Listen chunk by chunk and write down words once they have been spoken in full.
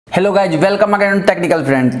Hello guys, welcome again technical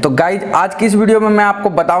friend. तो guys आज की इस वीडियो में मैं आपको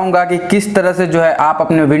बताऊंगा कि किस तरह से जो है आप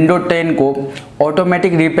अपने विंडो 10 को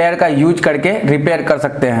ऑटोमेटिक रिपेयर का यूज करके रिपेयर कर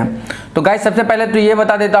सकते हैं। तो गाइज सबसे पहले तो ये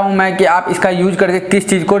बता देता हूं मैं कि आप इसका यूज करके किस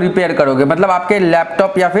चीज़ को रिपेयर करोगे, मतलब आपके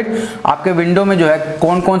लैपटॉप या फिर आपके विंडो में जो है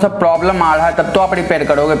कौन कौन सा प्रॉब्लम आ रहा है, तब तो आप रिपेयर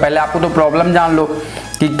करोगे। पहले आपको तो प्रॉब्लम जान लो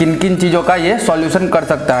कि किन किन चीज़ों का ये सॉल्यूशन कर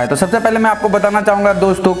सकता है। तो सबसे पहले मैं आपको बताना चाहूँगा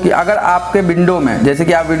दोस्तों कि अगर आपके विंडो में, जैसे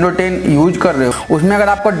कि आप विंडो 10 यूज कर रहे हो, उसमें अगर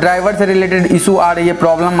आपको ड्राइवर से रिलेटेड इशू आ रही है,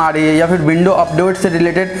 प्रॉब्लम आ रही है, या फिर विंडो अपडेट से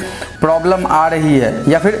रिलेटेड प्रॉब्लम आ रही है,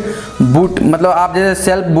 या फिर बूट मतलब आप जैसे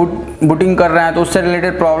सेल्फ बूटिंग कर रहे हैं तो उससे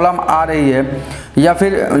रिलेटेड प्रॉब्लम आ रही है, या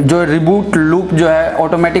फिर जो रिबूट लूप जो है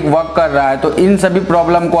ऑटोमेटिक वर्क कर रहा है, तो इन सभी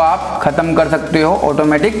प्रॉब्लम को आप ख़त्म कर सकते हो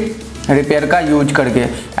ऑटोमेटिक रिपेयर का यूज करके।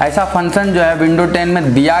 ऐसा फंक्शन जो है विंडो 10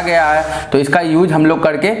 में दिया गया है, तो इसका यूज हम लोग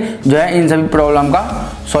करके जो है इन सभी प्रॉब्लम का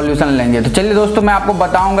सॉल्यूशन लेंगे। तो चलिए दोस्तों मैं आपको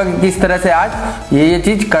बताऊंगा कि किस तरह से आज ये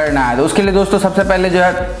चीज़ करना है। तो उसके लिए दोस्तों सबसे पहले जो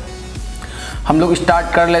है हम लोग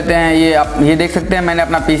स्टार्ट कर लेते हैं। ये देख सकते हैं मैंने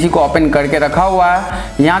अपना पीसी को ओपन करके रखा हुआ है।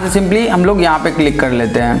 यहाँ से सिंपली हम लोग यहाँ पे क्लिक कर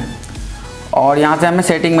लेते हैं और यहाँ से हमें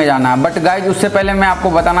सेटिंग में जाना है। बट गाइज उससे पहले मैं आपको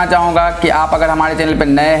बताना चाहूँगा कि आप अगर हमारे चैनल पर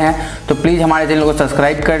नए हैं तो प्लीज़ हमारे चैनल को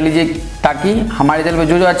सब्सक्राइब कर लीजिए, ताकि हमारे चैनल पर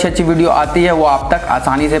जो अच्छी अच्छी वीडियो आती है वो आप तक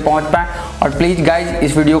आसानी से पहुँच पाए। और प्लीज़ गाइज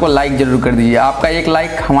इस वीडियो को लाइक ज़रूर कर दीजिए। आपका एक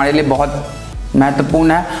लाइक हमारे लिए बहुत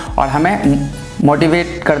महत्वपूर्ण है और हमें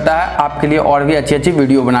मोटिवेट करता है आपके लिए और भी अच्छी अच्छी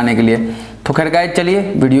वीडियो बनाने के लिए। तो खैर गाइज चलिए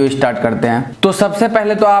वीडियो स्टार्ट करते हैं। तो सबसे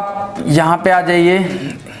पहले तो आप यहाँ पे आ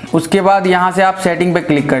जाइए, उसके बाद यहाँ से आप सेटिंग पे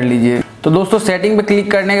क्लिक कर लीजिए। तो दोस्तों सेटिंग पे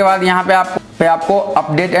क्लिक करने के बाद यहाँ पे आपको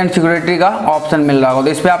अपडेट एंड सिक्योरिटी का ऑप्शन मिल रहा होगा,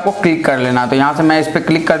 तो इस पर आपको क्लिक कर लेना। तो यहाँ से मैं इस पर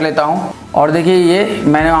क्लिक कर लेता हूँ और देखिए ये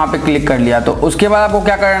मैंने वहाँ पे क्लिक कर लिया। तो उसके बाद आपको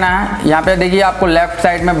क्या करना है, यहाँ पे देखिए आपको लेफ्ट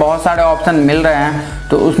साइड में बहुत सारे ऑप्शन मिल रहे हैं,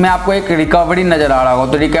 तो उसमें आपको एक रिकवरी नज़र आ रहा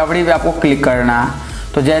होगा, तो रिकवरी पे आपको क्लिक करना है।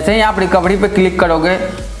 तो जैसे ही आप रिकवरी पे क्लिक करोगे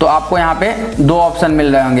तो आपको यहाँ पे दो ऑप्शन मिल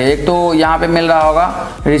रहे होंगे। एक तो यहाँ पे मिल रहा होगा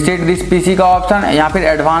रीसेट दिस पीसी का ऑप्शन, या फिर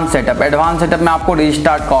एडवांस सेटअप। एडवांस सेटअप में आपको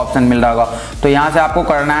रीस्टार्ट का ऑप्शन मिल रहा होगा, तो यहाँ से आपको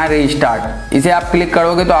करना है रीस्टार्ट। इसे आप क्लिक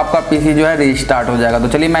करोगे तो आपका पीसी जो है रीस्टार्ट हो जाएगा। तो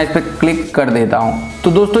चलिए मैं इस पर क्लिक कर देता हूँ।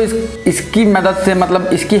 तो दोस्तों इसकी मदद से, मतलब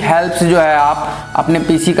इसकी हेल्प से जो है आप अपने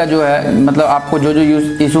पीसी का जो है, मतलब आपको जो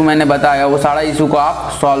इशू मैंने बताया वो सारा इशू को आप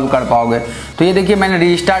सॉल्व कर पाओगे। तो ये देखिए मैंने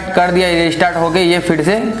रीस्टार्ट कर दिया, रीस्टार्ट हो गया, ये फिर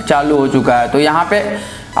से चालू हो चुका है। तो यहाँ पे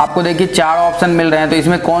आपको देखिए 4 ऑप्शन मिल रहे हैं, तो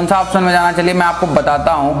इसमें कौन सा ऑप्शन में जाना, चलिए मैं आपको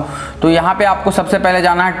बताता हूँ। तो यहाँ पे आपको सबसे पहले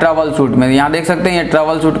जाना है ट्रबल शूट में। यहाँ देख सकते हैं ये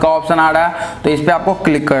ट्रबल शूट का ऑप्शन आ रहा है, तो इस पर आपको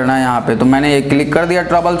क्लिक करना है यहाँ पे। तो मैंने ये क्लिक कर दिया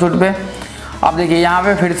ट्रबल शूट पे। अब देखिए यहाँ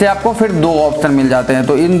पे फिर से आपको फिर 2 ऑप्शन मिल जाते हैं,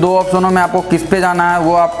 तो इन 2 ऑप्शनों में आपको किस पे जाना है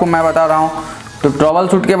वो आपको मैं बता रहा हूँ। तो ट्रबल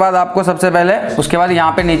शूट के बाद आपको सबसे पहले, उसके बाद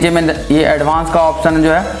यहाँ पे नीचे में ये एडवांस का ऑप्शन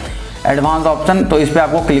जो है, एडवांस ऑप्शन, तो इस पर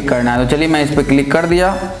आपको क्लिक करना है। तो चलिए मैं इस पर क्लिक कर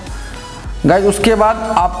दिया गाइज। उसके बाद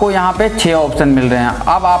आपको यहाँ पे 6 ऑप्शन मिल रहे हैं।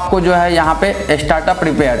 अब आपको जो है यहाँ पे स्टार्टअप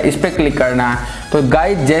रिपेयर, इस पर क्लिक करना है। तो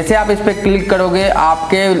गाइज जैसे आप इस पर क्लिक करोगे,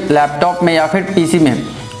 आपके लैपटॉप में या फिर पीसी में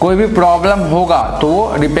कोई भी प्रॉब्लम होगा तो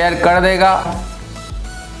वो रिपेयर कर देगा।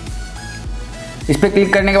 इस पर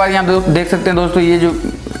क्लिक करने के बाद यहाँ देख सकते हैं दोस्तों, ये जो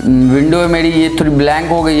विंडो है मेरी ये थोड़ी ब्लैंक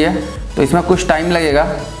हो गई है, तो इसमें कुछ टाइम लगेगा।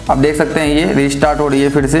 आप देख सकते हैं ये रीस्टार्ट हो रही है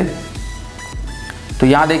फिर से। तो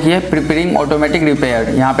यहाँ देखिए प्रिपेयरिंग ऑटोमेटिक रिपेयर,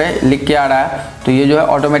 यहाँ पे लिख के आ रहा है, तो ये जो है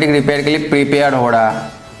ऑटोमेटिक रिपेयर के लिए प्रिपेयर हो रहा है।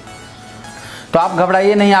 तो आप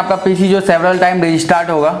घबराइए नहीं, आपका पीसी जो सेवरल टाइम रीस्टार्ट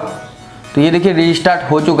होगा। तो ये देखिए रीस्टार्ट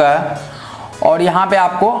हो चुका है। और यहाँ पे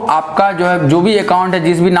आपको आपका जो है जो भी अकाउंट है,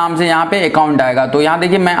 जिस भी नाम से यहाँ पे अकाउंट आएगा, तो यहाँ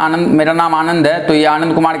देखिए मैं आनंद, मेरा नाम आनंद है, तो ये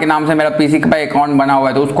आनंद कुमार के नाम से मेरा पीसी पे अकाउंट बना हुआ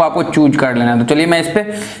है, तो उसको आपको चूज कर लेना है। तो चलिए मैं इस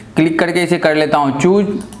पर क्लिक करके इसे कर लेता हूँ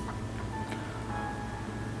चूज।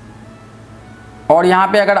 और यहाँ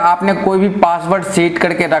पे अगर आपने कोई भी पासवर्ड सेट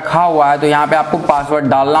करके रखा हुआ है तो यहाँ पे आपको पासवर्ड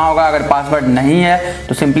डालना होगा। अगर पासवर्ड नहीं है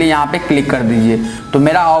तो सिंपली यहाँ पे क्लिक कर दीजिए। तो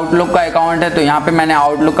मेरा आउटलुक का अकाउंट है, तो यहाँ पे मैंने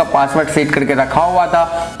आउटलुक का पासवर्ड सेट करके रखा हुआ था।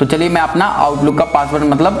 तो चलिए मैं अपना आउटलुक का पासवर्ड,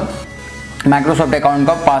 मतलब माइक्रोसॉफ्ट अकाउंट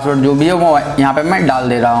का पासवर्ड जो भी है वो यहाँ पे मैं डाल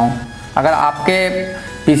दे रहा हूँ। अगर आपके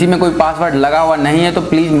पीसी में कोई पासवर्ड लगा हुआ नहीं है तो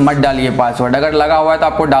प्लीज़ मत डालिए पासवर्ड, अगर लगा हुआ है तो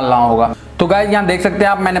आपको डालना होगा। तो गाइज यहाँ देख सकते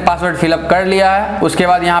हैं आप, मैंने पासवर्ड फिलअप कर लिया है। उसके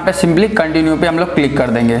बाद यहाँ पे सिंपली कंटिन्यू पे हम लोग क्लिक कर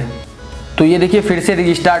देंगे। तो ये देखिए फिर से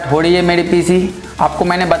रिस्टार्ट हो रही है मेरी पीसी। आपको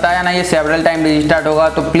मैंने बताया ना ये सेवरल टाइम रिस्टार्ट होगा,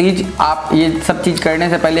 तो प्लीज़ आप ये सब चीज़ करने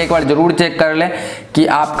से पहले एक बार ज़रूर चेक कर लें कि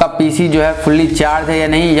आपका पीसी जो है फुल्ली चार्ज है या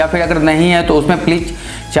नहीं, या फिर अगर नहीं है तो उसमें प्लीज़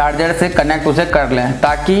चार्जर से कनेक्ट उसे कर लें,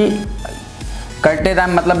 ताकि करते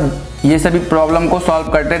टाइम, मतलब ये सभी प्रॉब्लम को सॉल्व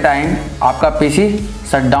करते टाइम आपका पीसी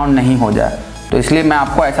शट डाउन नहीं हो जाए। तो इसलिए मैं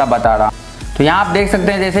आपको ऐसा बता रहा हूँ। तो यहाँ आप देख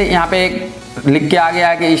सकते हैं जैसे यहाँ पे एक लिख के आ गया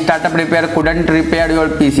है कि startup repair couldn't repair your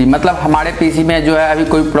PC, मतलब हमारे पीसी में जो है अभी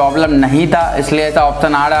कोई प्रॉब्लम नहीं था, इसलिए ऐसा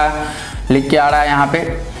ऑप्शन आ रहा है, लिख के आ रहा है यहाँ पे।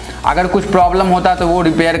 अगर कुछ प्रॉब्लम होता तो वो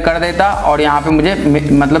रिपेयर कर देता और यहाँ पे मुझे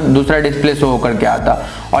मतलब दूसरा डिस्प्ले शो करके आता।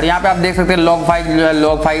 और यहाँ पे आप देख सकते हैं लॉग फाइल जो है,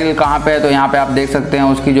 लॉग फाइल कहाँ पे है, तो यहाँ पे आप देख सकते हैं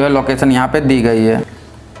उसकी जो है लोकेशन यहाँ पे दी गई है।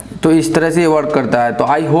 तो इस तरह से ये वर्क करता है। तो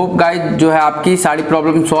आई होप गाइज जो है आपकी सारी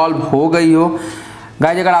प्रॉब्लम सॉल्व हो गई हो।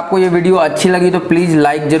 गाइज अगर आपको ये वीडियो अच्छी लगी तो प्लीज़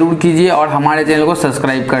लाइक ज़रूर कीजिए और हमारे चैनल को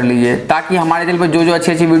सब्सक्राइब कर लीजिए, ताकि हमारे चैनल पर जो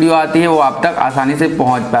अच्छी अच्छी वीडियो आती है वो आप तक आसानी से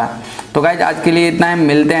पहुँच पाए। तो गाइज आज के लिए इतना है,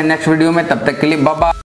 मिलते हैं नेक्स्ट वीडियो में, तब तक के लिए बाय बाय।